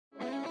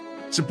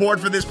Support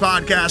for this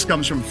podcast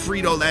comes from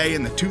Frito-Lay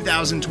and the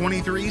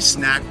 2023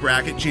 Snack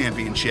Bracket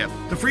Championship.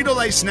 The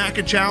Frito-Lay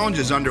Snack Challenge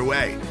is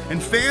underway,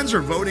 and fans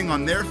are voting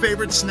on their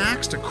favorite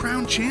snacks to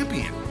crown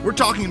champion. We're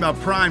talking about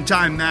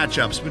prime-time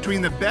matchups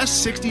between the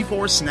best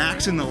 64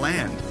 snacks in the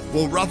land.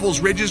 Will Ruffles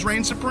Ridges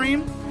reign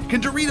supreme?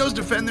 Can Doritos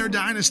defend their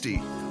dynasty?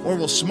 Or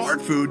will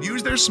Smart Food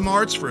use their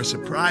smarts for a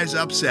surprise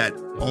upset?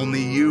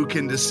 Only you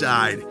can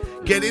decide.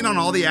 Get in on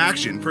all the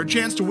action for a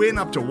chance to win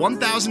up to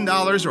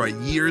 $1,000 or a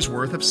year's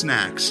worth of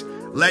snacks.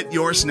 Let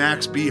your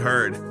snacks be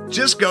heard.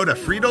 Just go to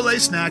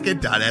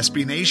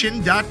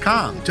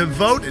fritolaysnacket.sbnation.com to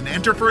vote and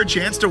enter for a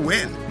chance to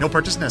win. No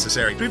purchase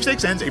necessary.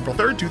 Sweepstakes ends April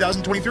 3rd,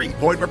 2023.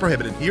 Void where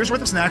prohibited. Year's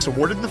worth of snacks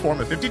awarded in the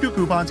form of 52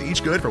 coupons,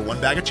 each good for one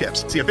bag of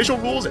chips. See official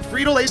rules at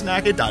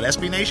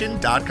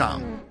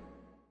fritolaysnacket.sbnation.com.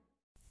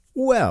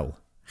 Well,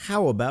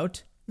 how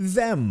about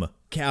them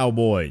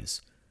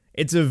Cowboys?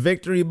 It's a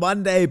Victory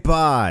Monday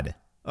pod.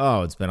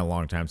 Oh, it's been a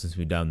long time since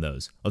we've done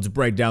those. Let's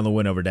break down the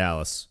win over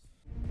Dallas.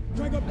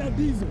 Drag up that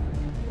diesel.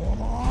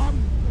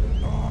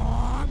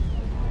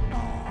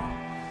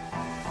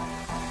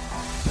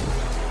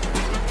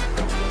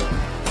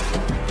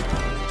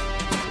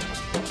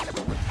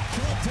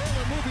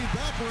 Taylor moving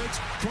backwards,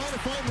 trying to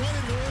find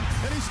running room,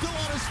 and he's still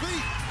on his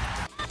feet.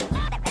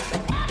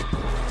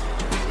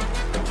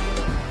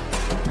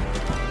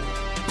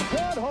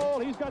 Good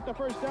hold. He's got the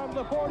first down to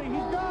the 40. He's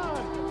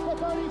gone. The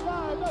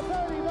 35, the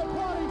 30, the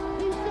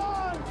 20. He's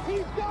gone.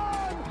 He's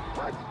gone.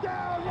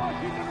 Touchdown,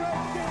 Washington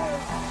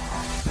Redskins.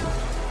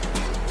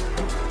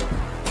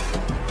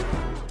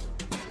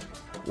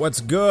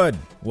 What's good?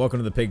 Welcome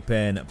to the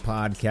Pigpen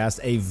Podcast,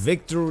 a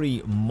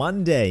Victory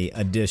Monday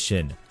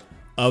edition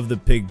of the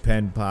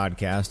Pigpen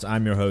Podcast.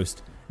 I'm your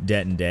host,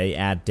 Denton Day,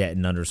 at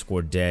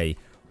Denton_Day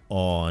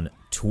on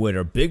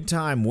Twitter. Big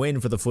time win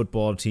for the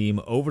football team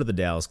over the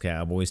Dallas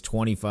Cowboys,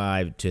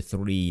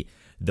 25-3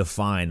 the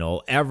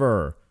final.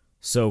 Ever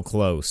so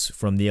close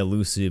from the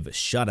elusive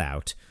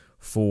shutout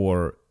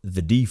for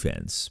the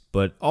defense.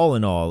 But all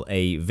in all,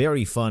 a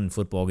very fun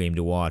football game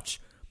to watch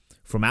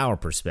from our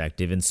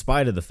perspective, in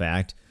spite of the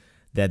fact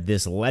that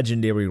this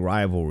legendary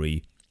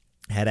rivalry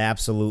had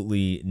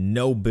absolutely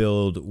no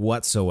build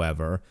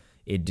whatsoever.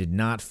 It did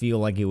not feel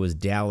like it was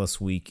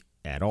Dallas week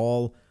at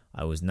all.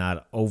 I was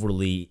not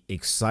overly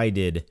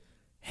excited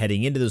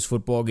heading into this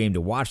football game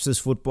to watch this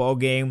football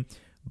game,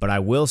 but I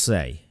will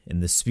say, in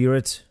the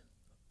spirit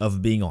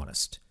of being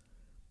honest,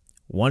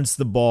 once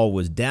the ball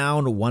was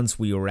down, once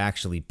we were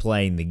actually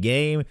playing the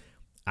game,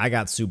 I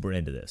got super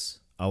into this.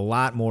 A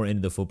lot more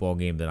into the football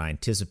game than I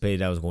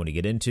anticipated I was going to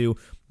get into,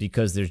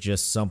 because there's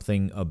just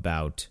something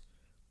about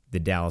the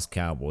Dallas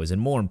Cowboys.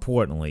 And more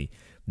importantly,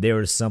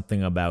 there is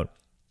something about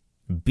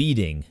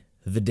beating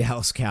the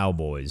Dallas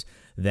Cowboys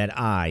that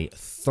I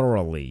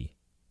thoroughly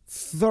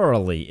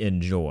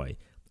enjoy.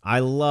 I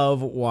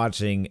love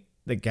watching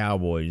the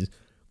Cowboys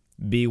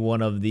be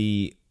one of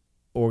the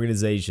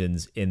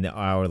organizations in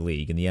our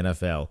league, in the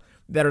NFL,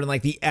 that are in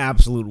like the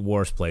absolute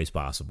worst place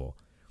possible.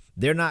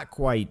 They're not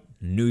quite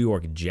New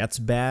York Jets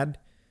bad,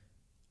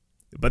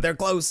 but they're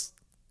close.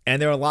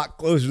 And they're a lot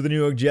closer to the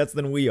New York Jets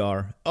than we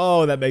are.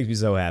 Oh, that makes me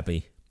so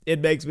happy. It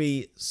makes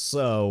me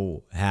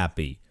so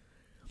happy.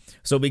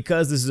 So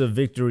because this is a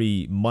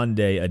Victory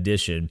Monday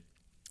edition,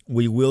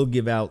 we will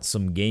give out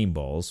some game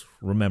balls.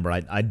 Remember,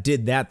 I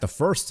did that the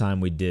first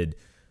time we did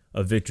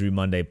a Victory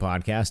Monday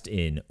podcast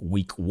in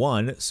week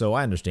 1, so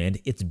I understand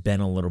it's been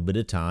a little bit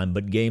of time,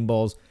 but game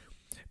balls,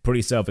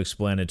 pretty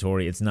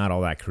self-explanatory. It's not all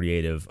that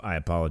creative. I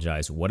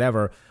apologize.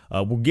 Whatever.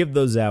 We'll give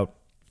those out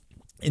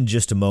in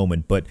just a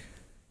moment, but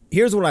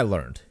here's what I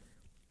learned.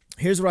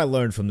 Here's what I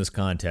learned from this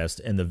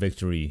contest and the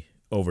victory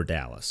over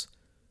Dallas.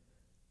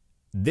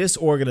 This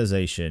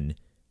organization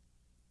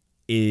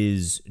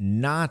is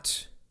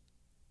not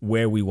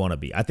where we want to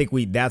be. I think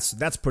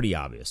that's pretty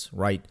obvious,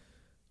 right?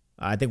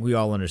 I think we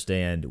all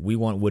understand we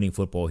want winning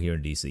football here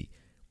in DC.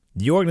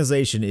 The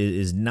organization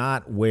is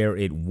not where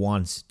it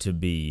wants to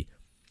be,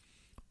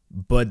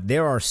 but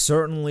there are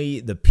certainly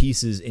the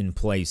pieces in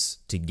place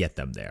to get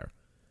them there.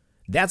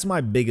 That's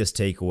my biggest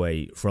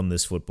takeaway from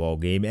this football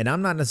game, and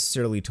I'm not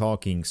necessarily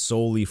talking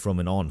solely from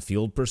an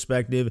on-field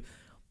perspective.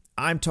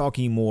 I'm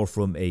talking more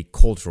from a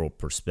cultural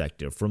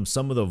perspective, from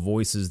some of the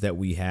voices that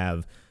we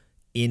have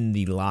in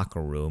the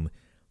locker room.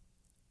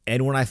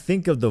 And when I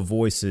think of the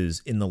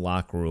voices in the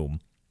locker room,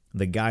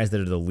 the guys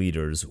that are the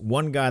leaders,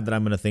 one guy that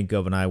I'm going to think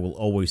of, and I will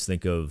always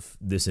think of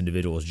this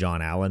individual, is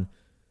John Allen.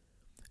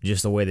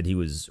 Just the way that he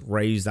was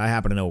raised. I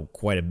happen to know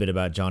quite a bit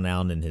about John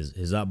Allen and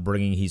his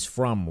upbringing. He's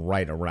from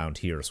right around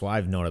here, so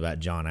I've known about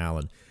John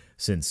Allen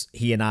since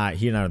he and I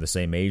are the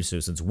same age. So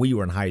since we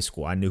were in high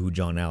school, I knew who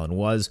John Allen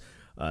was.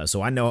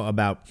 So I know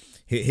about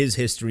his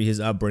history,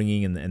 his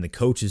upbringing, and the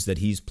coaches that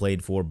he's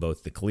played for,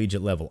 both the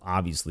collegiate level,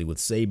 obviously, with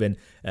Saban,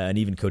 and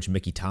even Coach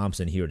Mickey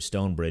Thompson here at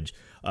Stonebridge.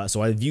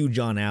 So I view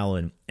John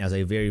Allen as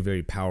a very,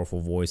 very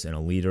powerful voice and a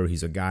leader.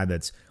 He's a guy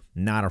that's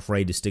not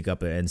afraid to stick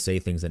up and say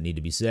things that need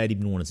to be said,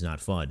 even when it's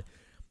not fun.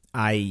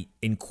 I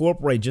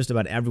incorporate just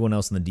about everyone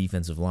else in the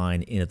defensive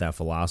line into that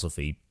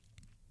philosophy.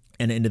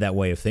 and into that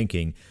way of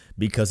thinking,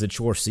 because it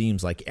sure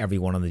seems like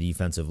everyone on the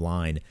defensive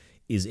line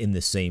is in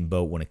the same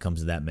boat when it comes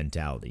to that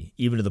mentality,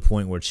 even to the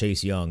point where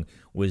Chase Young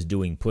was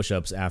doing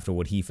push-ups after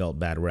what he felt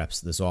bad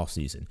reps this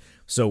offseason.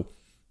 So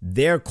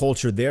their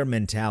culture, their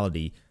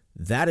mentality,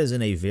 that is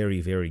in a very,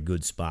 very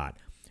good spot.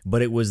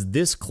 But it was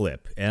this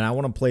clip, and I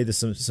want to play this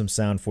some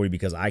sound for you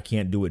because I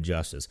can't do it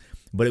justice,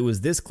 but it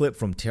was this clip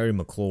from Terry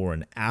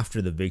McLaurin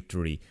after the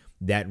victory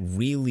that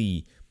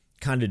really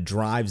kind of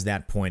drives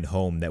that point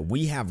home, that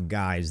we have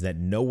guys that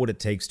know what it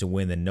takes to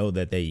win and know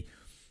that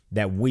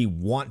we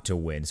want to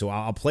win. So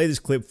I'll play this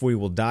clip for you.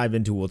 We'll dive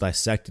into it. We'll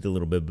dissect it a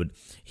little bit. But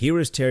here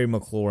is Terry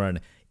McLaurin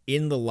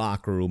in the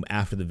locker room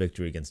after the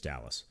victory against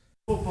Dallas.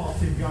 Football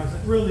team, guys.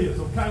 It really is,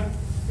 okay?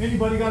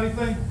 Anybody got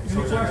anything?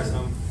 Any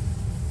questions?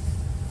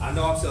 I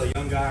know I'm still a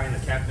young guy and a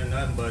captain and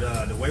nothing,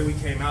 but the way we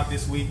came out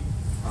this week,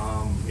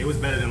 it was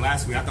better than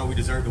last week. I thought we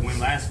deserved to win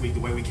last week,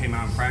 the way we came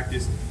out in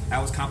practice. That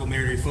was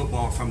complimentary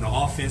football from the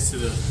offense to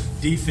the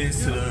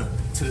defense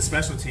to the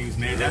special teams,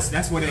 man.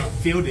 That's what they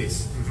feel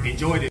this.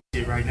 Enjoy this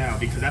shit right now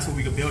because that's what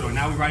we can build on.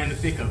 Now we're right in the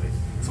thick of it.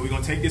 So we're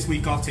going to take this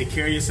week off, take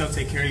care of yourself,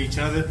 take care of each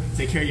other,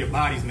 take care of your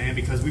bodies, man,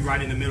 because we're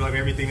right in the middle of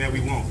everything that we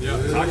want.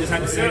 Yeah. So I just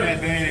had to say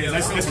that, man. And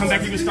let's come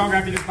back even stronger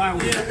after this bye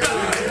week.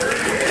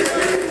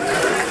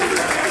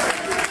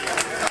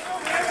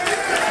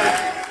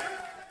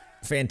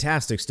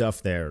 Fantastic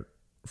stuff there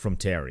from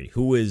Terry,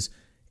 who is,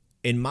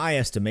 in my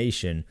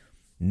estimation,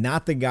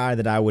 not the guy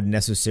that I would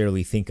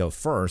necessarily think of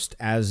first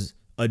as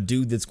a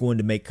dude that's going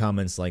to make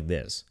comments like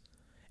this.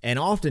 And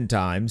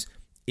oftentimes,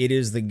 it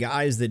is the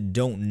guys that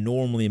don't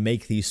normally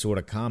make these sort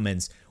of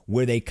comments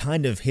where they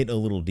kind of hit a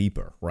little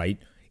deeper, right?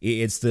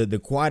 It's the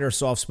quieter,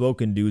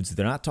 soft-spoken dudes.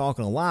 They're not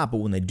talking a lot, but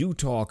when they do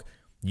talk,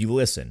 you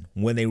listen.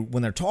 When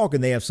they're talking,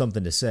 they have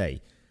something to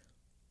say.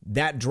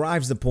 That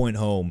drives the point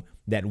home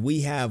that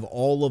we have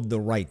all of the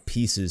right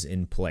pieces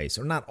in place,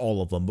 or not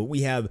all of them, but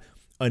we have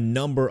a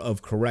number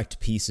of correct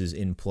pieces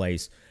in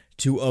place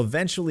to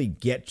eventually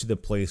get to the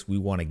place we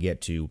want to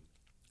get to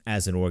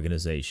as an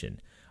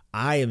organization.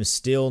 I am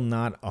still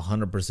not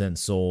 100%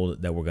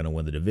 sold that we're going to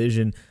win the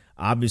division.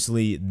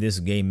 Obviously, this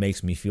game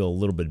makes me feel a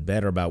little bit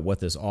better about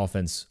what this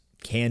offense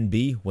can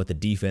be, what the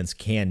defense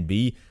can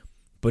be,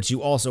 but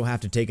you also have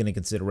to take into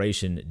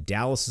consideration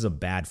Dallas is a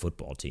bad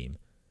football team.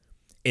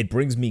 It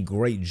brings me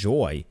great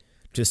joy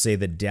to say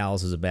that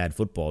Dallas is a bad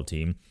football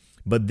team,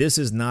 but this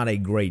is not a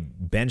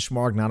great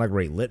benchmark, not a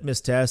great litmus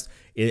test.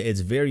 It's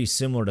very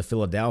similar to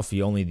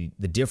Philadelphia, only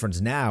the difference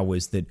now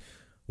is that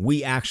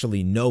we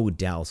actually know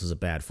Dallas is a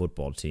bad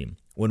football team.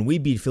 When we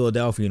beat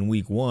Philadelphia in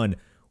week 1,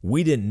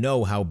 we didn't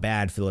know how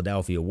bad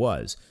Philadelphia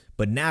was,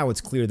 but now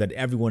it's clear that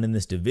everyone in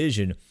this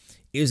division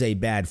is a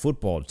bad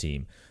football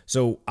team.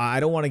 So I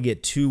don't want to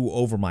get too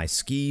over my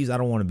skis. I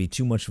don't want to be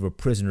too much of a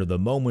prisoner of the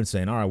moment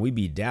saying, all right, we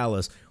beat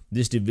Dallas.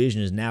 This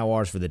division is now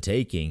ours for the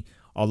taking,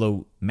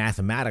 although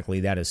mathematically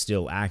that is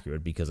still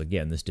accurate because,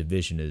 again, this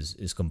division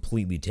is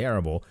completely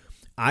terrible.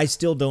 I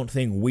still don't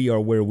think we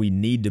are where we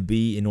need to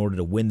be in order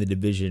to win the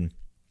division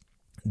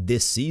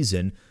this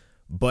season,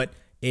 but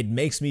it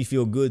makes me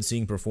feel good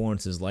seeing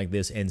performances like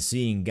this and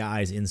seeing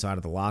guys inside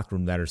of the locker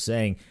room that are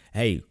saying,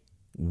 hey,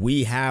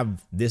 we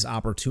have this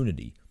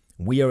opportunity.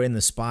 We are in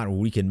the spot where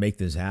we can make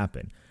this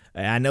happen.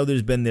 I know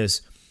there's been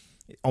this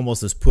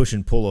almost this push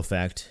and pull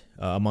effect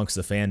amongst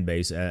the fan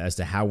base as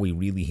to how we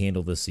really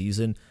handle this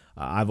season.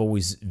 I've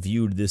always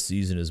viewed this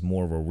season as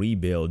more of a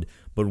rebuild,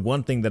 but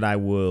one thing that I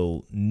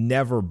will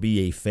never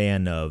be a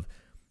fan of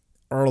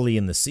early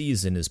in the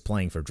season is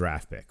playing for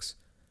draft picks.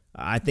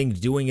 I think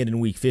doing it in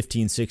week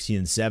 15, 16,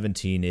 and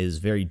 17 is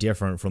very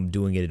different from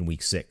doing it in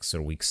week 6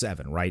 or week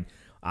 7, right?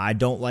 I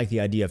don't like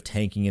the idea of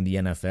tanking in the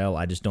NFL.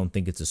 I just don't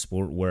think it's a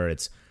sport where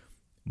it's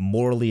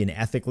morally and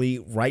ethically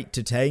right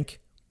to tank.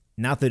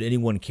 Not that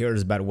anyone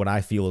cares about what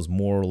I feel is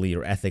morally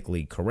or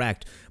ethically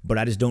correct, but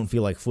I just don't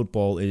feel like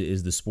football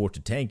is the sport to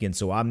tank in,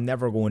 so I'm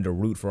never going to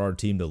root for our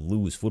team to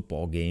lose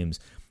football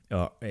games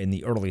in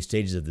the early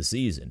stages of the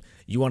season.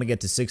 You want to get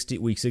to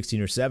week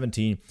 16 or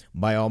 17,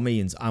 by all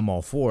means, I'm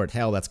all for it.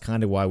 Hell, that's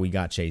kind of why we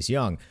got Chase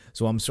Young,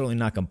 so I'm certainly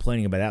not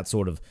complaining about that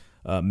sort of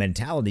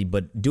mentality,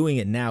 but doing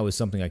it now is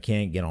something I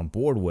can't get on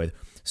board with,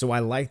 so I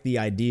like the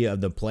idea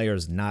of the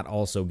players not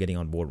also getting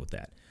on board with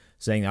that.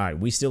 Saying, all right,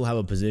 we still have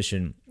a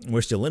position,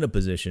 we're still in a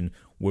position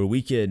where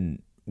we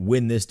can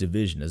win this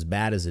division as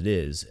bad as it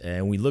is.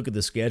 And we look at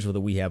the schedule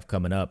that we have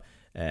coming up,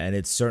 and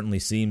it certainly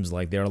seems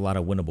like there are a lot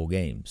of winnable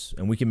games.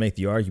 And we can make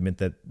the argument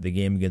that the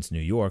game against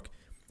New York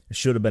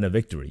should have been a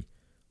victory.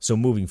 So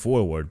moving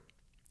forward,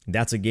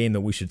 that's a game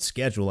that we should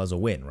schedule as a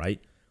win,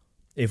 right?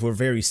 If we're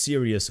very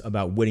serious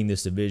about winning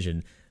this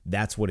division,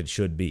 that's what it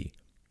should be.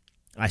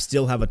 I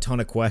still have a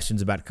ton of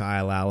questions about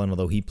Kyle Allen,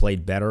 although he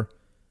played better.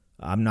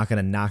 I'm not going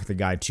to knock the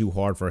guy too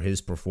hard for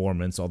his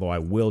performance, although I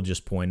will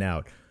just point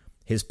out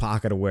his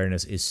pocket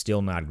awareness is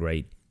still not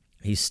great.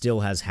 He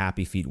still has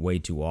happy feet way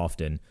too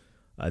often.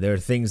 There are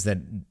things that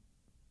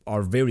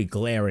are very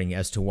glaring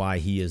as to why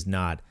he is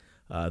not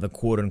the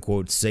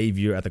quote-unquote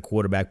savior at the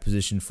quarterback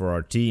position for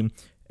our team,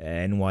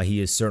 and why he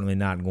is certainly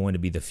not going to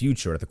be the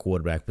future at the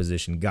quarterback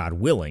position, God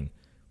willing.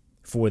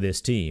 for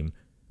this team,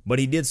 but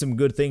he did some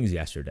good things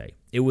yesterday.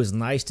 It was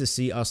nice to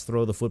see us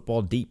throw the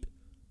football deep.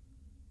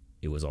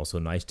 It was also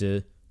nice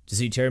to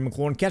see Terry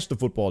McLaurin catch the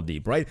football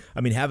deep, right?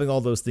 I mean, having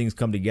all those things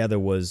come together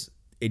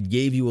it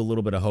gave you a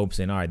little bit of hope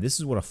saying, all right, this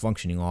is what a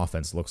functioning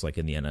offense looks like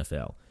in the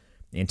NFL.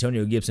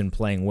 Antonio Gibson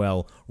playing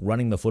well,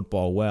 running the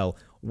football well.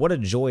 What a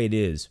joy it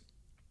is.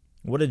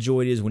 What a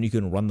joy it is when you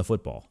can run the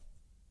football.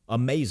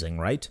 Amazing,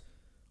 right?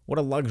 What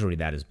a luxury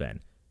that has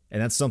been.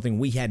 And that's something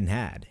we hadn't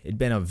had. It'd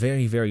been a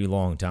very, very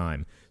long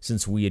time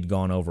since we had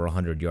gone over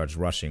 100 yards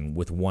rushing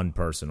with one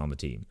person on the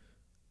team.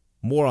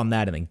 More on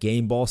that in the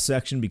game ball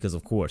section because,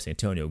 of course,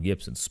 Antonio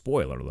Gibson,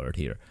 spoiler alert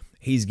here,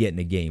 he's getting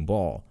a game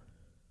ball.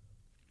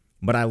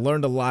 But I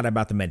learned a lot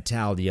about the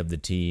mentality of the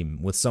team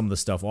with some of the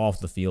stuff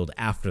off the field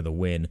after the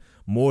win,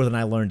 more than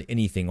I learned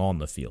anything on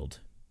the field.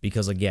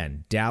 Because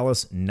again,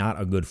 Dallas, not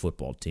a good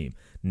football team.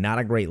 Not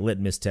a great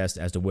litmus test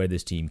as to where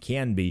this team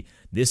can be.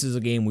 This is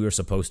a game we were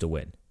supposed to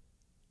win.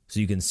 So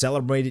you can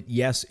celebrate it.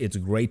 Yes, it's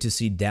great to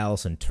see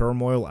Dallas in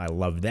turmoil. I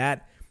love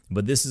that.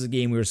 But this is a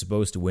game we were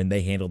supposed to win.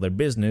 They handled their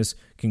business.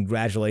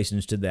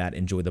 Congratulations to that.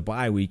 Enjoy the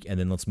bye week, and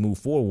then let's move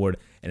forward.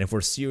 And if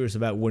we're serious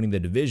about winning the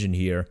division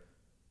here,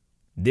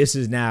 this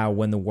is now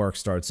when the work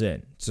starts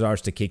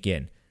to kick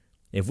in.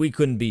 If we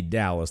couldn't beat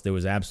Dallas, there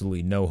was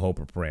absolutely no hope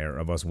or prayer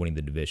of us winning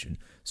the division.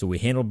 So we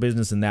handled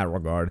business in that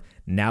regard.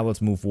 Now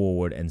let's move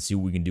forward and see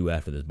what we can do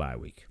after this bye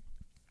week.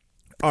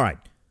 All right,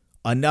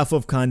 enough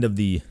of kind of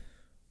the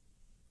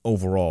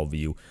overall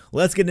view.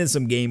 Let's get into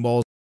some game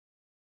balls.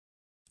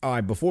 All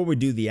right, before we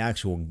do the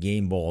actual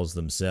game balls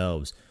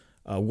themselves,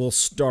 we'll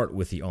start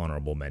with the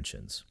honorable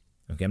mentions.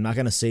 Okay, I'm not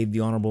going to save the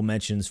honorable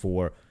mentions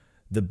for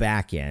the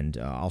back end.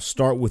 I'll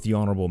start with the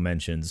honorable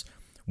mentions.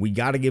 We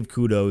got to give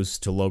kudos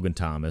to Logan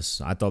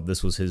Thomas. I thought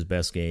this was his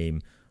best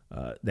game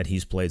that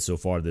he's played so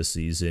far this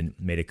season.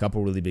 Made a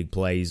couple really big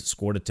plays,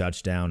 scored a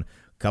touchdown,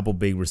 a couple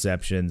big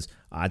receptions.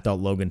 I thought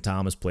Logan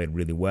Thomas played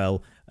really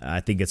well. I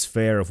think it's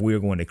fair if we are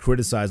going to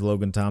criticize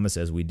Logan Thomas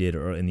as we did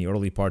in the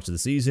early parts of the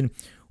season.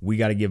 We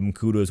got to give him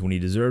kudos when he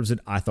deserves it.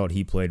 I thought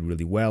he played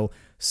really well.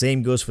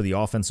 Same goes for the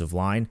offensive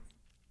line.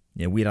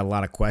 We had a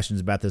lot of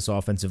questions about this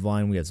offensive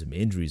line. We had some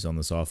injuries on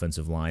this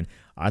offensive line.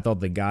 I thought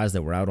the guys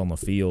that were out on the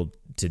field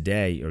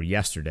today or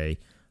yesterday,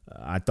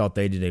 I thought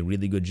they did a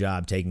really good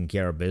job taking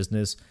care of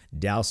business.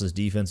 Dallas's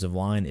defensive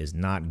line is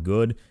not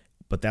good,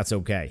 but that's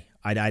okay.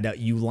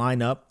 You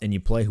line up and you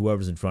play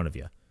whoever's in front of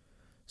you.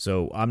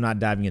 So I'm not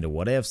diving into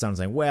what ifs. I'm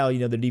saying, well,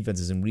 the defense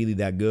isn't really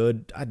that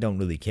good. I don't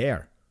really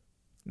care.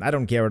 I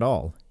don't care at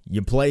all.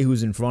 You play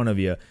who's in front of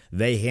you.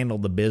 They handle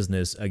the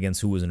business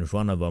against who was in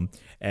front of them.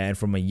 And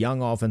from a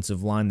young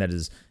offensive line that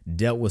has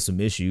dealt with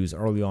some issues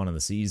early on in the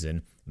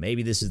season,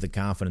 maybe this is the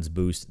confidence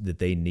boost that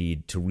they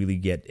need to really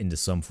get into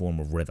some form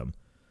of rhythm.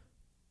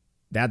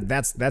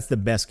 That's the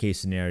best case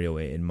scenario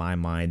in my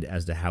mind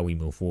as to how we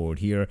move forward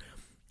here.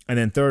 And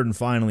then third and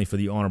finally for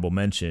the honorable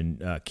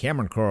mention,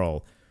 Cameron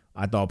Curl,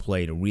 I thought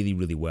played really,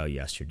 really well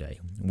yesterday.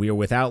 We are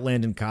without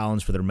Landon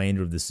Collins for the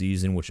remainder of the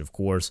season, which of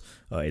course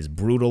is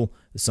brutal.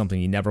 It's something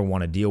you never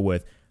want to deal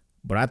with.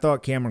 But I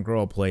thought Cameron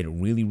Curl played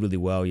really, really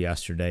well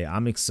yesterday.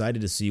 I'm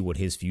excited to see what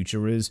his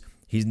future is.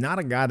 He's not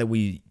a guy that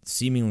we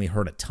seemingly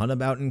heard a ton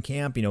about in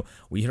camp.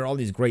 We hear all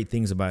these great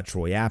things about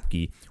Troy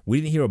Apke.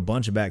 We didn't hear a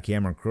bunch about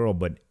Cameron Curl,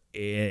 but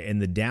in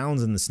the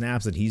downs and the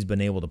snaps that he's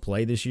been able to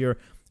play this year,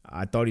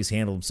 I thought he's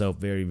handled himself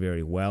very,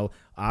 very well.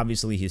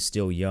 Obviously, he's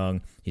still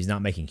young. He's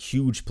not making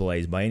huge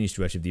plays by any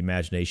stretch of the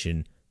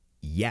imagination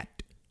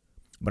yet.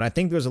 But I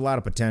think there's a lot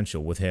of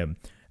potential with him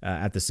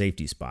at the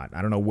safety spot.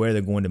 I don't know where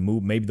they're going to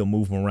move. Maybe they'll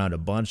move him around a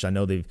bunch. I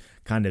know they've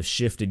kind of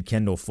shifted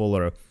Kendall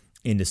Fuller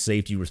into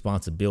safety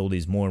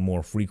responsibilities more and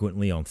more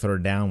frequently on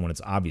third down when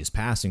it's obvious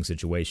passing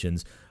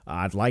situations.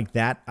 I'd like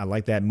that. I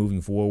like that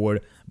moving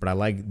forward, but I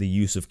like the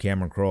use of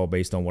Cameron Curl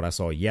based on what I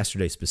saw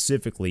yesterday,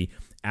 specifically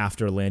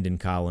after Landon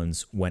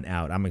Collins went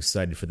out. I'm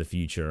excited for the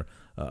future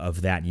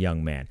of that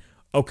young man.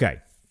 Okay,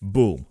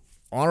 boom.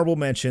 Honorable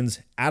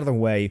mentions out of the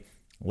way.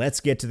 Let's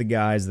get to the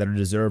guys that are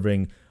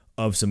deserving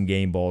of some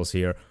game balls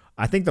here.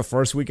 I think the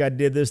first week I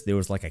did this, there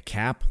was like a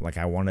cap, like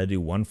I want to do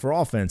one for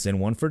offense and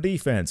one for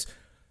defense.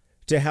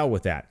 To hell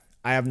with that.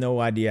 I have no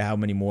idea how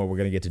many more we're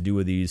going to get to do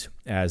with these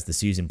as the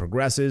season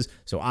progresses,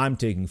 so I'm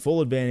taking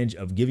full advantage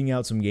of giving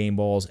out some game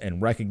balls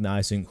and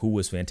recognizing who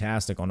was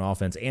fantastic on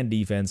offense and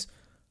defense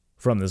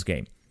from this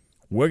game.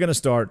 We're going to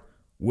start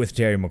with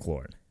Terry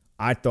McLaurin.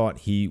 I thought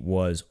he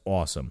was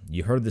awesome.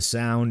 You heard the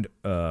sound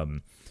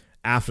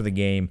after the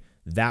game.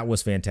 That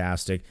was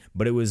fantastic,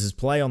 but it was his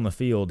play on the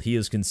field. He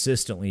is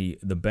consistently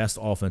the best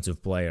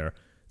offensive player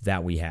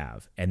that we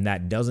have, and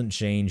that doesn't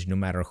change no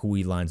matter who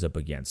he lines up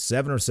against.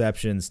 7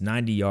 receptions,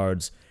 90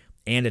 yards,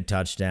 and a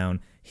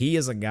touchdown. He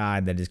is a guy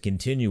that is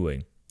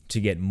continuing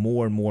to get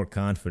more and more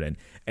confident,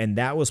 and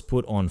that was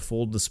put on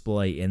full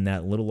display in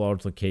that little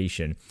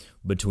altercation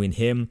between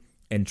him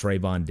and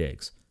Trayvon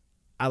Diggs.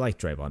 I like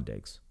Trayvon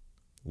Diggs.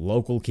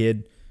 Local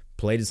kid,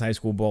 played his high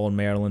school ball in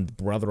Maryland,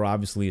 brother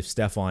obviously of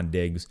Stephon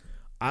Diggs.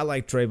 I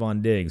like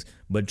Trayvon Diggs,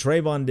 but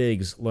Trayvon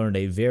Diggs learned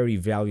a very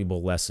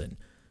valuable lesson.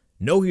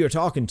 Know who you're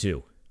talking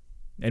to.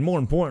 And more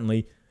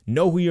importantly,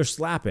 know who you're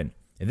slapping.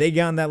 They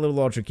got in that little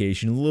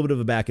altercation, a little bit of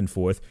a back and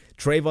forth.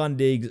 Trayvon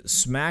Diggs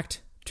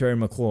smacked Terry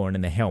McLaurin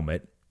in the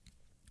helmet,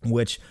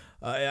 which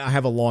I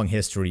have a long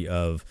history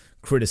of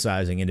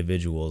criticizing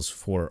individuals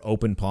for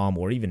open palm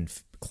or even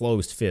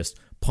closed fist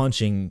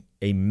punching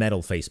a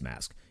metal face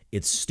mask.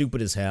 It's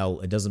stupid as hell.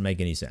 It doesn't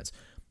make any sense.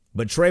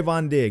 But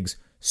Trayvon Diggs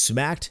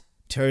smacked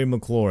Terry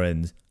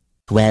McLaurin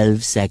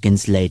 12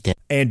 seconds later.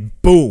 And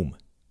boom,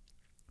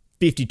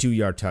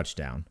 52-yard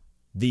touchdown.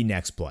 The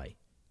next play.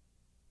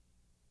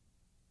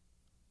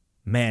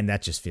 Man,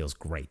 that just feels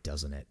great,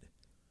 doesn't it?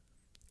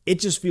 It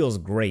just feels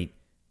great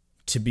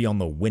to be on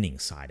the winning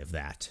side of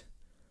that.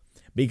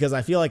 Because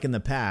I feel like in the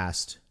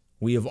past,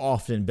 we have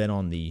often been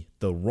on the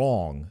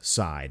wrong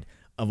side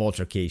of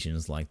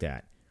altercations like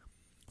that.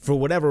 For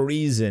whatever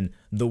reason,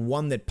 the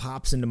one that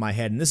pops into my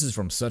head, and this is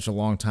from such a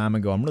long time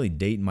ago, I'm really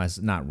dating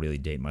myself, not really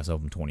dating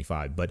myself, I'm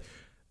 25, but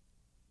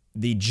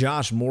the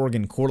Josh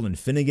Morgan, Cortland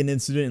Finnegan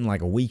incident in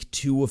like week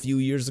 2 a few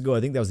years ago. I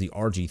think that was the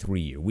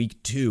RG3 year,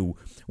 week 2,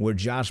 where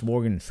Josh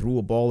Morgan threw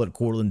a ball at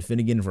Cortland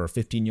Finnegan for a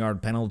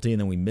 15-yard penalty, and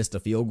then we missed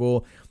a field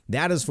goal.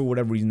 That is, for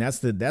whatever reason, that's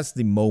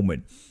the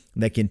moment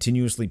that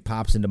continuously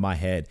pops into my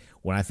head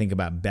when I think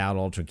about bad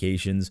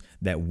altercations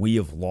that we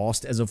have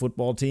lost as a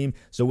football team.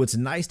 So it's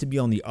nice to be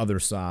on the other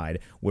side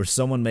where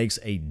someone makes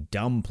a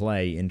dumb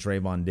play in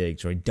Trayvon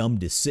Diggs or a dumb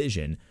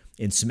decision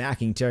in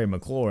smacking Terry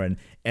McLaurin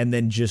and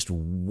then just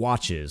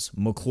watches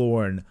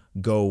McLaurin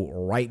go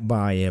right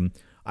by him.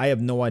 I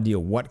have no idea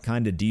what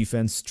kind of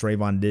defense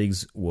Trayvon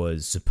Diggs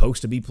was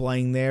supposed to be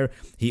playing there.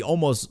 He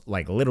almost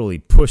literally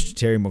pushed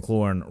Terry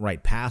McLaurin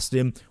right past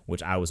him,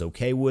 which I was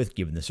okay with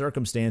given the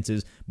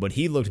circumstances, but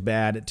he looked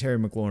bad. Terry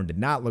McLaurin did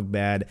not look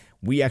bad.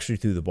 We actually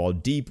threw the ball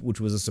deep, which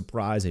was a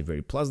surprise, a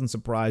very pleasant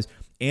surprise,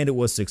 and it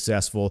was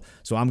successful.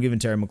 So I'm giving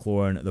Terry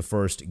McLaurin the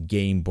first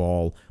game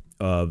ball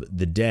of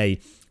the day.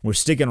 We're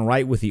sticking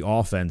right with the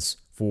offense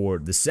for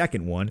the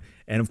second one,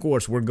 and of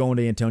course, we're going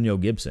to Antonio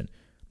Gibson.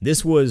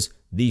 This was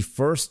the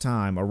first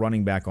time a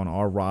running back on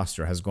our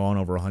roster has gone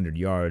over 100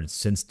 yards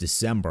since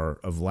December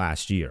of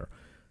last year.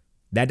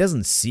 That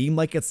doesn't seem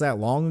like it's that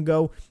long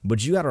ago,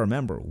 but you got to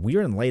remember,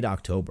 we're in late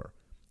October.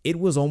 It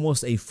was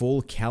almost a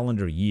full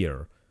calendar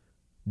year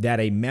that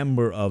a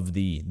member of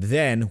the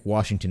then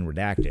Washington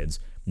Redacteds,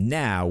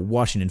 now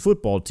Washington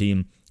football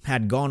team,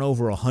 had gone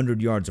over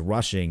 100 yards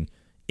rushing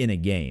in a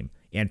game.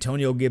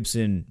 Antonio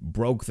Gibson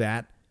broke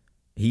that.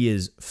 He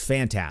is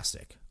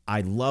fantastic.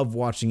 I love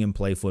watching him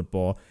play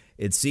football.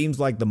 It seems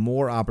like the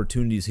more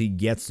opportunities he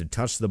gets to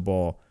touch the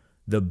ball,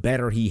 the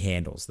better he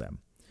handles them.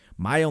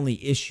 My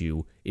only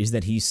issue is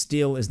that he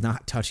still is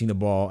not touching the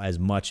ball as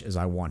much as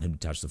I want him to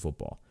touch the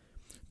football.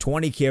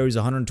 20 carries,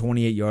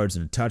 128 yards,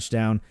 and a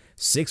touchdown,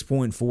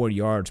 6.4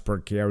 yards per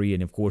carry,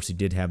 and of course he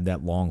did have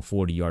that long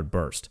 40-yard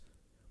burst.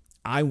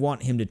 I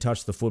want him to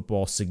touch the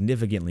football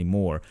significantly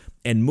more,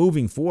 and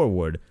moving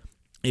forward,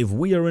 if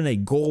we are in a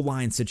goal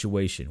line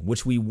situation,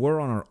 which we were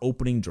on our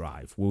opening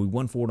drive, where we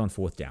went forward on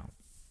 4th down,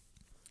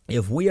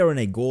 if we are in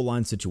a goal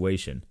line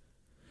situation,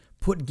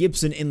 put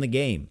Gibson in the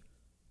game.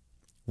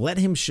 Let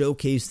him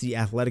showcase the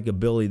athletic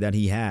ability that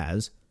he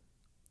has,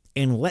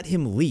 and let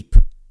him leap.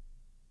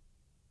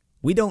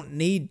 We don't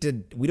need to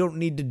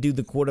do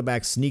the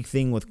quarterback sneak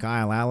thing with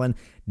Kyle Allen.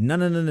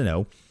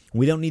 No.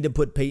 We don't need to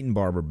put Peyton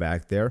Barber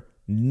back there.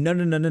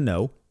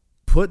 No.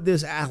 Put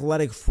this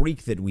athletic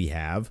freak that we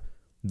have,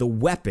 the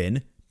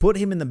weapon, put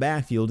him in the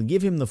backfield,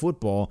 give him the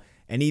football,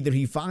 and either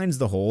he finds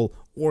the hole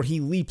or he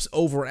leaps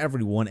over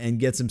everyone and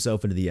gets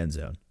himself into the end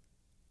zone.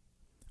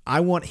 I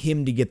want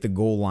him to get the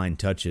goal line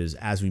touches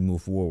as we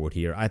move forward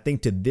here. I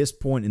think to this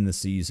point in the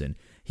season,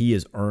 he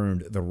has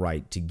earned the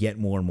right to get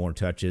more and more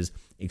touches,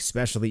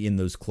 especially in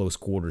those close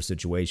quarter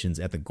situations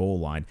at the goal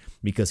line,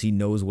 because he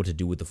knows what to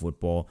do with the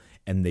football,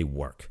 and they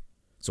work.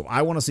 So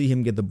I want to see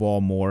him get the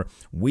ball more.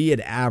 We had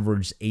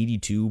averaged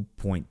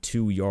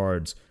 82.2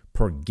 yards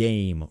per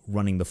game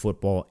running the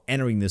football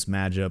entering this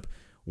matchup.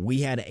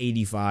 We had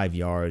 85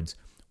 yards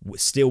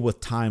still with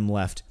time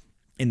left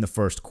in the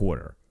first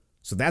quarter.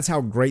 So that's how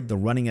great the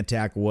running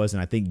attack was,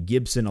 and I think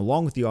Gibson,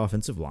 along with the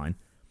offensive line,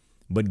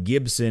 but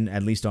Gibson,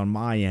 at least on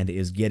my end,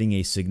 is getting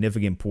a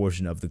significant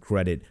portion of the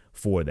credit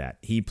for that.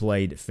 He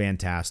played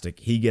fantastic.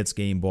 He gets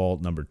game ball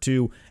number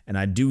 2, and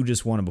I do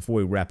just want to, before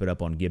we wrap it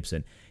up on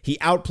Gibson, he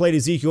outplayed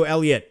Ezekiel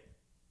Elliott.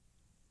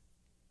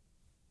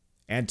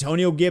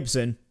 Antonio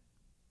Gibson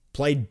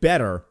played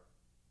better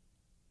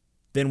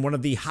than one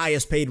of the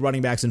highest paid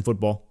running backs in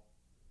football.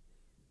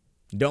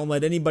 Don't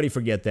let anybody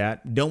forget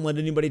that. Don't let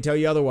anybody tell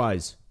you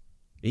otherwise.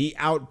 He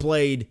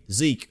outplayed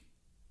Zeke.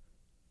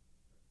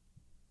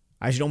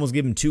 I should almost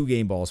give him 2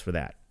 game balls for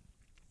that.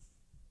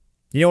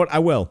 You know what? I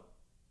will.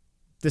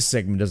 This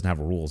segment doesn't have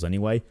rules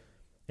anyway.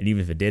 And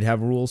even if it did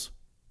have rules,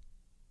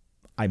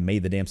 I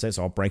made the damn set,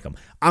 so I'll break them.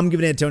 I'm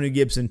giving Antonio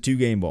Gibson 2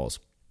 game balls.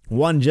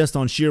 One just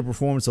on sheer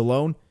performance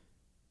alone,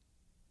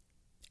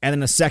 and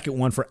then a second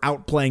one for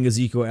outplaying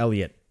Ezekiel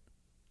Elliott.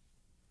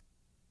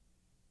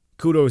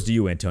 Kudos to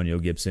you, Antonio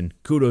Gibson.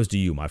 Kudos to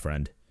you, my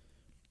friend.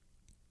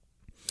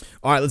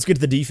 All right, let's get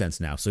to the defense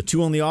now. So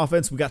 2 on the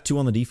offense, we got 2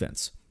 on the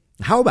defense.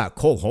 How about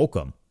Cole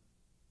Holcomb?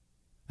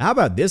 How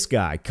about this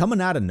guy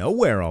coming out of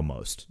nowhere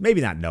almost?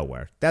 Maybe not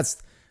nowhere.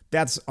 That's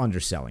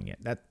underselling it.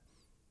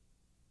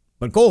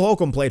 But Cole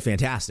Holcomb played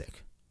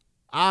fantastic.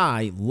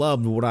 I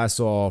loved what I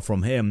saw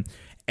from him,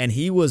 and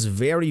he was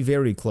very,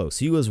 very close.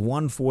 He was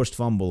 1 forced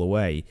fumble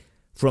away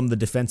from the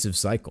defensive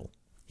cycle.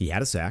 He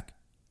had a sack.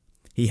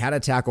 He had a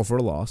tackle for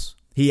a loss.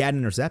 He had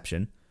an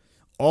interception.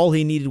 All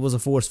he needed was a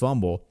forced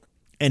fumble,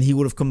 and he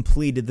would have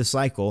completed the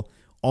cycle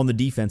on the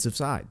defensive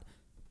side.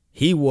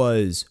 He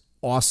was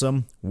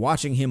awesome.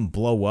 Watching him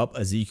blow up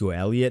Ezekiel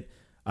Elliott,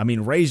 I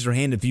mean, raise your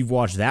hand if you've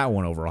watched that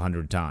one over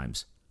 100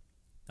 times.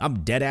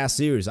 I'm dead ass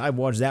serious. I've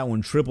watched that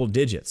one triple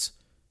digits.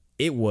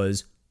 It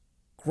was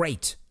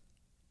great.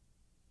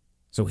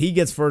 So he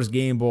gets first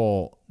game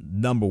ball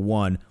number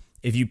 1.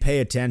 If you pay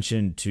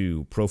attention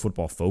to Pro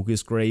Football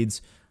Focus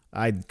grades,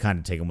 I'd kind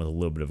of take them with a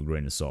little bit of a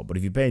grain of salt. But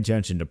if you pay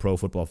attention to Pro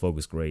Football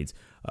Focus grades,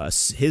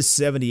 his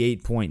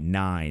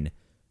 78.9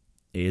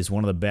 is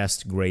one of the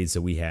best grades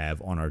that we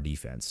have on our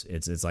defense.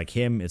 It's like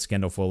him, it's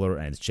Kendall Fuller,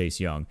 and it's Chase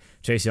Young.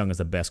 Chase Young is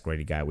the best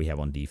graded guy we have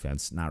on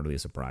defense. Not really a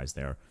surprise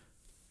there.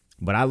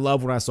 But I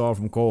love what I saw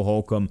from Cole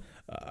Holcomb.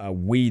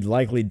 We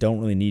likely don't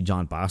really need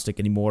John Bostic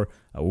anymore.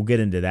 We'll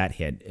get into that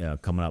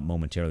hit coming up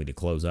momentarily to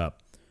close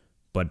up.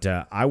 But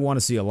I want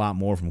to see a lot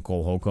more from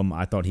Cole Holcomb.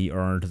 I thought he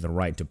earned the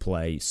right to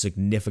play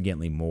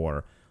significantly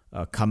more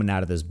coming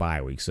out of this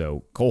bye week.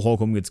 So Cole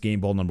Holcomb gets game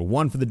ball number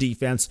 1 for the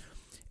defense.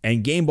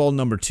 And game ball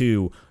number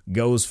 2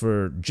 goes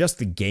for just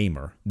the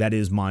gamer that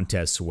is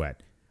Montez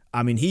Sweat.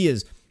 I mean, he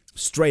is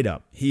straight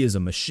up. He is a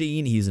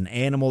machine. He's an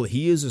animal.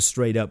 He is a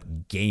straight up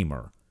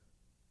gamer.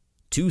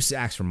 2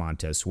 sacks for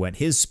Montez Sweat.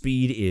 His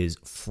speed is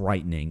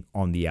frightening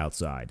on the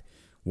outside.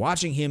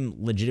 Watching him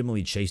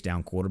legitimately chase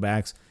down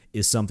quarterbacks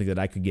is something that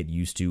I could get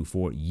used to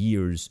for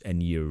years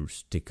and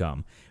years to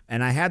come.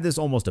 And I had this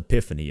almost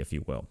epiphany, if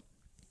you will.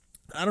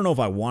 I don't know if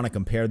I want to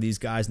compare these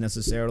guys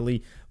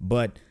necessarily,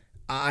 but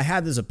I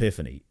had this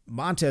epiphany.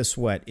 Montez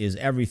Sweat is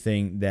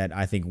everything that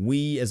I think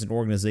we as an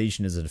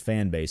organization, as a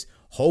fan base,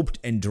 hoped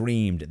and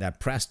dreamed that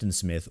Preston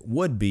Smith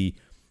would be.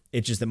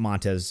 It's just that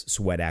Montez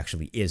Sweat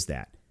actually is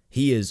that.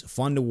 He is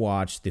fun to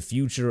watch. The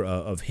future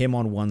of him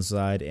on one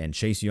side and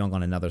Chase Young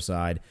on another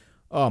side,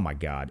 oh my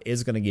God,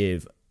 it's going to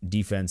give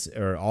defense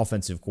or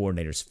offensive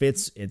coordinators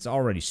fits. It's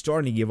already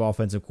starting to give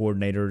offensive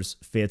coordinators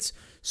fits.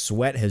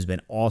 Sweat has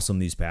been awesome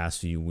these past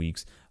few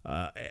weeks.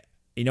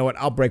 You know what?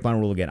 I'll break my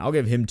rule again. I'll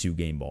give him 2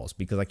 game balls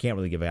because I can't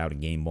really give out a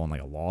game ball and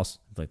like a loss.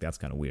 I feel like that's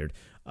kind of weird.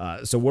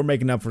 So we're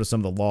making up for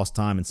some of the lost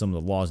time and some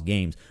of the lost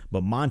games.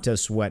 But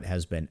Montez Sweat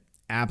has been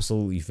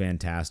absolutely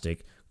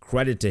fantastic.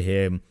 Credit to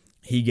him.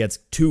 He gets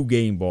 2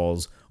 game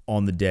balls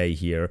on the day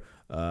here.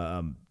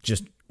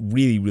 Just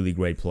really, really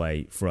great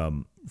play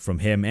from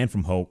him and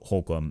from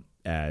Holcomb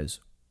as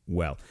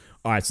well.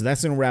 All right, so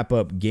that's going to wrap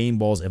up game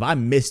balls. If I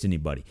missed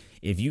anybody,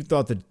 if you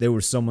thought that there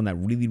was someone that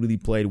really, really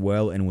played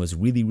well and was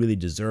really, really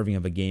deserving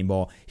of a game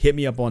ball, hit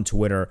me up on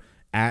Twitter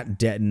at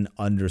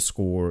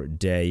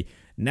Denton_day.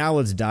 Now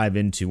let's dive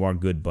into our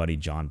good buddy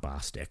John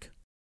Bostic.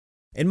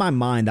 In my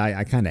mind,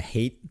 I kind of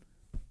hate,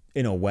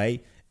 in a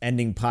way,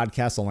 ending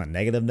podcasts on a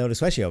negative note,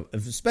 especially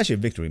a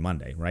Victory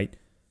Monday, right?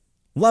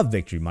 Love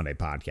Victory Monday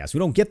podcasts. We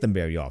don't get them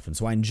very often,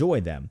 so I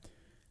enjoy them.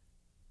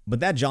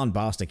 But that John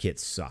Bostic hit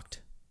sucked.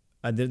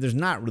 There's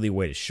not really a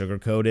way to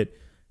sugarcoat it.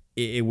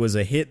 It was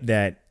a hit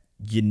that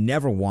you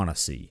never want to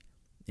see.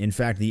 In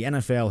fact, the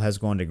NFL has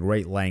gone to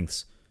great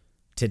lengths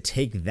to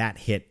take that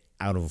hit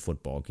out of a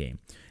football game.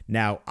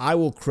 Now, I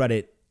will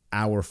credit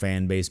our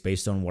fan base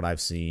based on what I've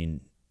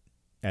seen,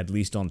 at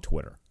least on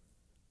Twitter.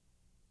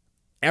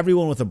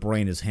 Everyone with a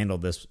brain has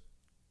handled this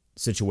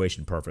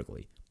situation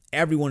perfectly.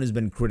 Everyone has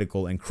been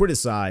critical and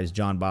criticized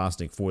John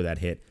Bostic for that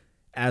hit,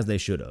 as they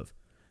should have.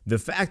 The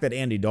fact that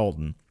Andy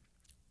Dalton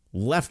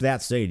left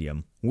that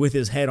stadium with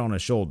his head on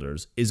his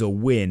shoulders is a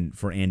win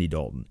for Andy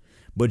Dalton.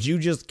 But you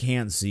just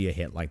can't see a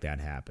hit like that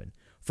happen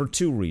for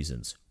 2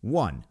 reasons.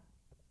 1,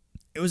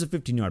 it was a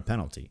 15-yard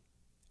penalty,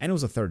 and it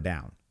was a 3rd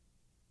down.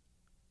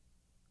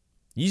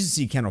 You used to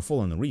see Kendall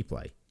Fuller in the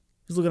replay.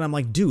 He's looking at him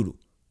like, dude,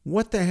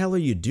 what the hell are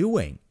you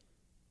doing?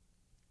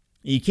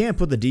 You can't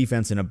put the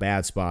defense in a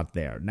bad spot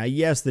there. Now,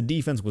 yes, the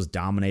defense was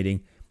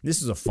dominating.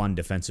 This is a fun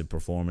defensive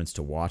performance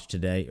to watch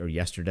today or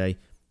yesterday.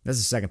 That's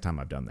the second time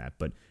I've done that,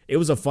 but it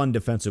was a fun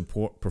defensive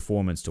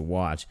performance to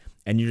watch,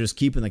 and you're just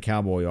keeping the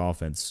Cowboy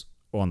offense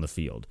on the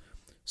field.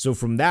 So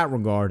from that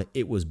regard,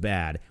 it was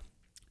bad.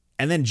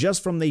 And then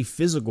just from the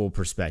physical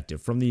perspective,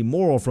 from the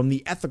moral, from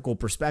the ethical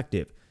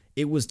perspective,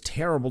 it was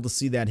terrible to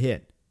see that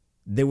hit.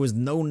 There was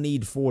no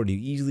need for it. You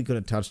easily could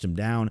have touched him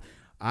down.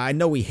 I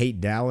know we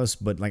hate Dallas,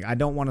 but I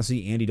don't want to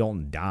see Andy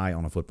Dalton die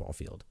on a football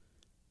field.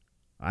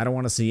 I don't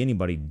want to see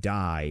anybody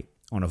die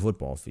on a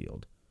football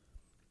field.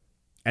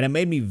 And it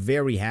made me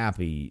very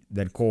happy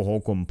that Cole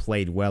Holcomb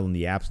played well in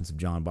the absence of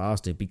John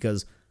Bostic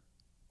because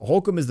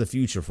Holcomb is the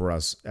future for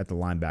us at the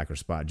linebacker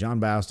spot.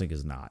 John Bostic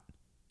is not.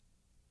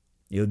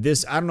 I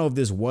don't know if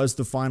this was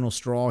the final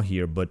straw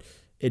here, but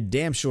it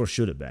damn sure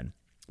should have been.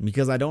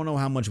 because I don't know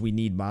how much we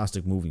need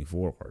Bostic moving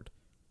forward.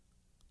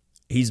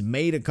 He's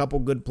made a couple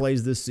good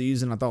plays this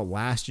season. I thought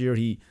last year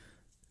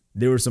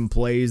there were some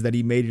plays that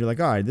he made. You're like,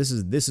 all right, this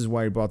is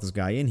why he brought this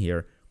guy in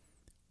here.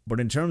 But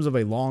in terms of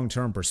a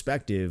long-term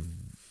perspective,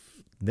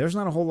 there's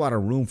not a whole lot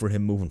of room for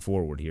him moving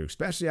forward here,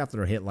 especially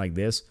after a hit like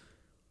this.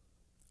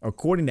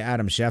 According to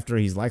Adam Schefter,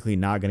 he's likely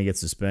not going to get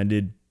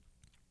suspended,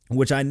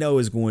 which I know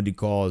is going to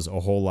cause a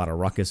whole lot of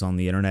ruckus on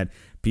the internet.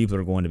 People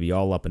are going to be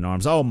all up in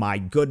arms. Oh my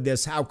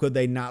goodness, how could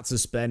they not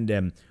suspend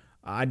him?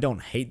 I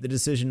don't hate the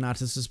decision not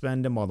to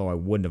suspend him, although I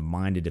wouldn't have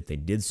minded if they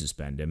did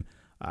suspend him.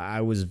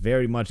 I was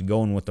very much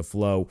going with the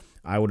flow.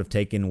 I would have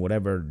taken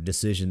whatever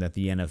decision that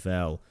the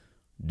NFL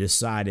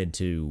decided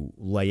to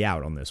lay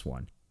out on this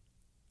one.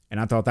 And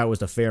I thought that was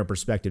the fair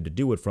perspective to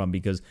do it from,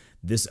 because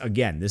this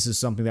is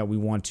something that we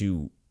want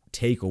to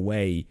take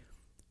away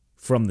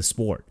from the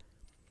sport.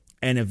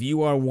 And if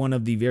you are one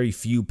of the very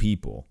few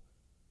people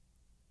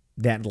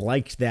that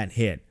liked that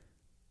hit,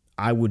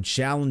 I would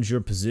challenge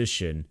your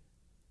position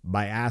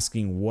by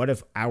asking, what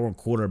if our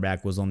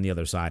quarterback was on the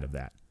other side of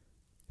that?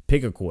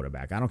 Pick a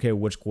quarterback. I don't care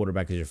which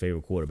quarterback is your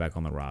favorite quarterback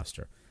on the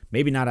roster.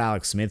 Maybe not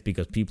Alex Smith,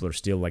 because people are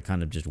still like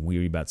kind of just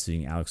weary about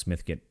seeing Alex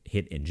Smith get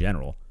hit in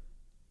general.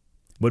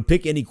 But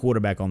pick any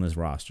quarterback on this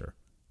roster.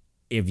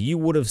 If you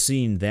would have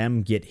seen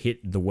them get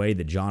hit the way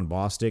that Jon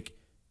Bostic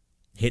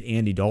hit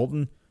Andy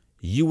Dalton,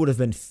 you would have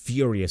been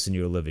furious in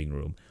your living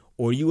room,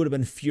 or you would have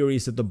been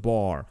furious at the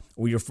bar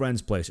or your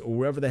friend's place or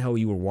wherever the hell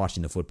you were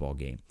watching the football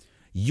game.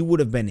 You would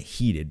have been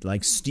heated,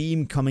 like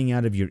steam coming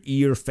out of your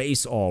ear,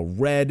 face all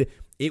red.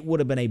 It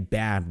would have been a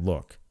bad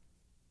look.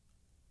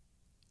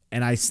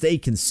 And I stay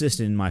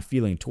consistent in my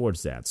feeling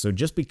towards that. So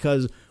just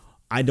because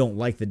I don't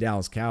like the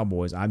Dallas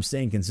Cowboys, I'm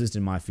staying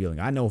consistent in my feeling.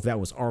 I know if that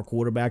was our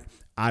quarterback,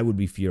 I would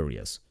be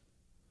furious.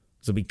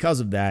 So because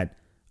of that,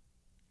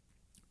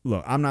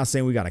 look, I'm not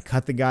saying we got to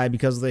cut the guy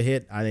because of the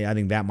hit. I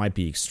think that might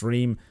be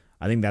extreme.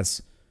 I think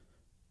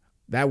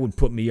that would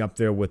put me up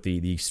there with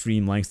the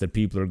extreme lengths that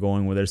people are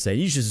going, where they're saying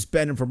you should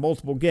suspend him for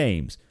multiple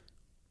games.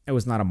 It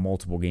was not a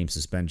multiple game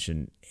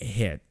suspension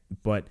hit,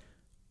 but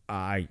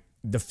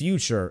the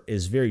future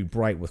is very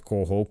bright with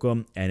Cole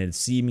Holcomb, and it's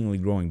seemingly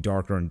growing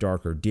darker and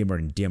darker, dimmer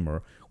and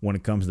dimmer when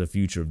it comes to the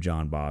future of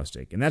Jon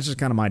Bostic. And that's just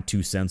kind of my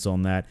 2 cents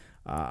on that.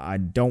 I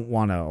don't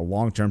want a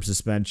long-term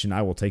suspension.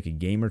 I will take a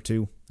game or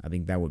two. I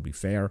think that would be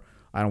fair.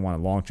 I don't want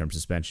a long-term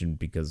suspension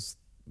because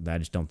I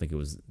just don't think it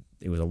was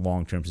a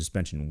long-term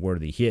suspension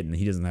worthy hit, and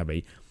he doesn't have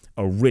a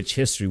rich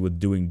history with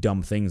doing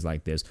dumb things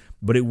like this.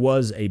 But it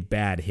was a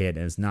bad hit,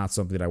 and it's not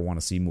something that I want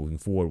to see moving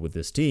forward with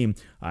this team.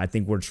 I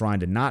think we're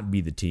trying to not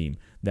be the team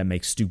that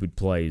makes stupid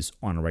plays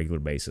on a regular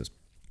basis.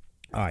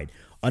 All right,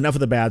 enough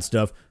of the bad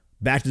stuff.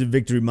 Back to the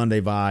Victory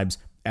Monday vibes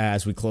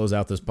as we close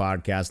out this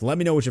podcast. Let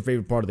me know what your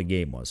favorite part of the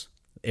game was.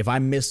 If I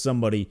missed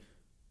somebody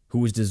who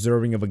was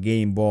deserving of a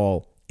game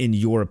ball, in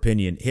your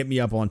opinion, hit me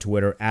up on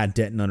Twitter at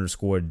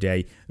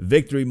Denton_day.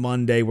 Victory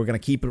Monday. We're going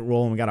to keep it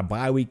rolling. We got a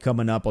bye week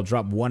coming up. I'll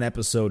drop one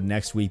episode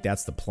next week.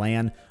 That's the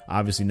plan.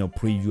 Obviously, no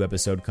preview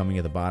episode coming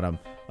at the bottom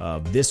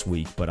of this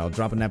week, but I'll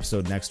drop an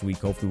episode next week.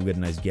 Hopefully, we'll get a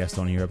nice guest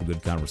on here, have a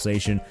good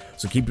conversation.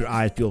 So keep your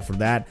eyes peeled for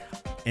that.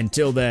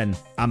 Until then,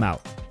 I'm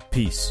out.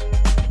 Peace.